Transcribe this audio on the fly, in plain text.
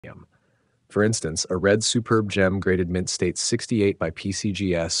For instance, a red superb gem graded mint state 68 by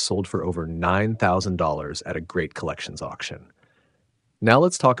PCGS sold for over $9,000 at a great collections auction. Now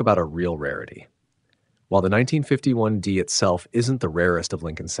let's talk about a real rarity. While the 1951D itself isn't the rarest of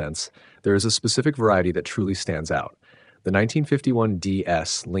Lincoln cents, there is a specific variety that truly stands out. The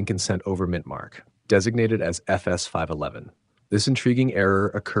 1951DS Lincoln cent over mint mark, designated as FS511. This intriguing error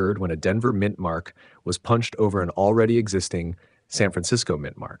occurred when a Denver mint mark was punched over an already existing San Francisco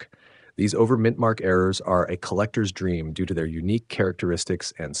mint mark. These over mint mark errors are a collector's dream due to their unique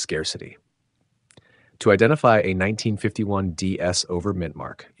characteristics and scarcity. To identify a 1951 DS over mint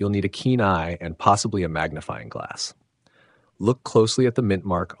mark, you'll need a keen eye and possibly a magnifying glass. Look closely at the mint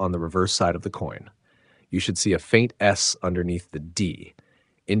mark on the reverse side of the coin. You should see a faint S underneath the D,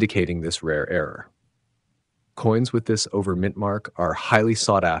 indicating this rare error. Coins with this over mint mark are highly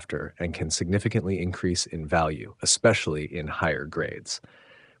sought after and can significantly increase in value, especially in higher grades.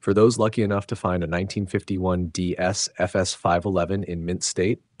 For those lucky enough to find a 1951 DS FS511 in mint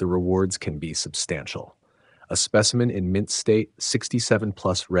state, the rewards can be substantial. A specimen in mint state 67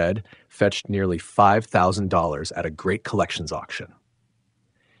 plus red fetched nearly $5,000 at a great collections auction.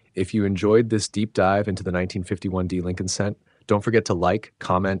 If you enjoyed this deep dive into the 1951D Lincoln cent, don't forget to like,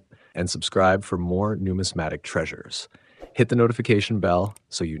 comment, and subscribe for more numismatic treasures. Hit the notification bell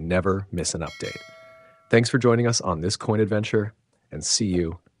so you never miss an update. Thanks for joining us on this coin adventure, and see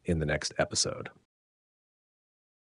you in the next episode.